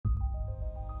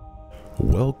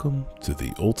Welcome to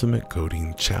the Ultimate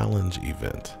Coding Challenge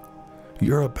event.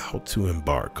 You're about to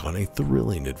embark on a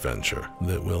thrilling adventure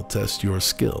that will test your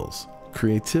skills,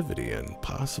 creativity, and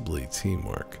possibly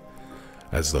teamwork.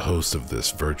 As the host of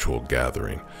this virtual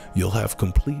gathering, you'll have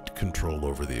complete control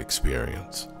over the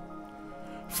experience.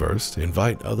 First,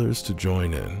 invite others to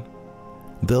join in.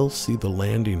 They'll see the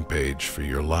landing page for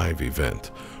your live event,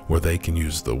 where they can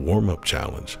use the warm-up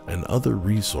challenge and other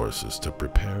resources to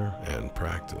prepare and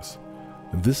practice.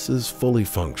 This is fully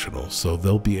functional, so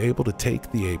they'll be able to take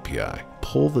the API,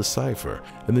 pull the cipher,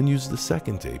 and then use the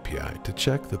second API to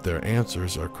check that their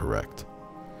answers are correct.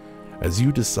 As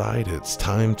you decide it's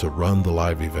time to run the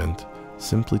live event,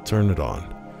 simply turn it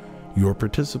on. Your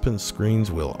participants'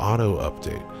 screens will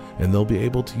auto-update, and they'll be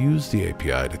able to use the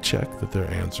API to check that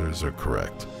their answers are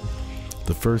correct.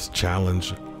 The first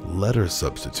challenge, letter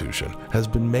substitution, has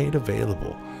been made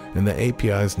available, and the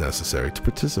APIs necessary to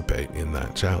participate in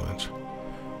that challenge.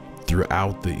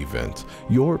 Throughout the event,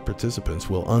 your participants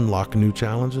will unlock new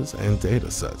challenges and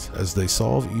data sets as they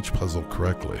solve each puzzle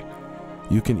correctly.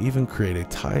 You can even create a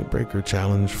tiebreaker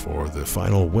challenge for the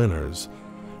final winners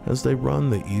as they run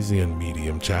the easy and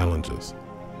medium challenges.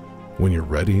 When you're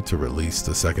ready to release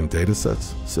the second data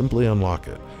sets, simply unlock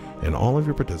it, and all of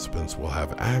your participants will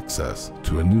have access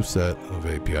to a new set of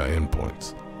API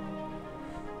endpoints.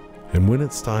 And when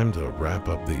it's time to wrap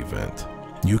up the event,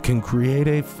 you can create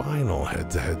a final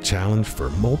head-to-head challenge for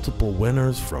multiple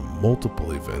winners from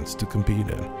multiple events to compete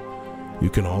in. You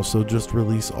can also just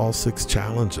release all 6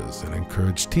 challenges and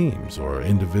encourage teams or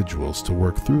individuals to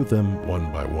work through them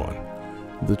one by one.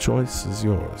 The choice is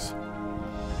yours.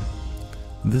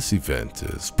 This event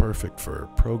is perfect for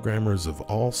programmers of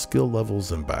all skill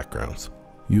levels and backgrounds,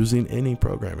 using any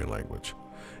programming language.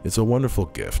 It's a wonderful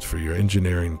gift for your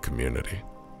engineering community.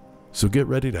 So get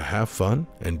ready to have fun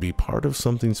and be part of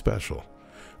something special.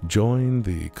 Join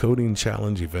the Coding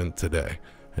Challenge event today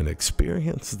and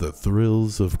experience the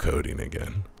thrills of coding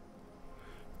again.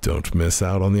 Don't miss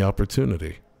out on the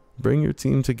opportunity. Bring your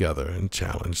team together and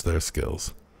challenge their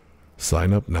skills.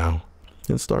 Sign up now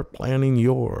and start planning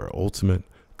your Ultimate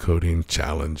Coding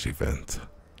Challenge event.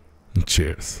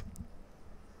 Cheers.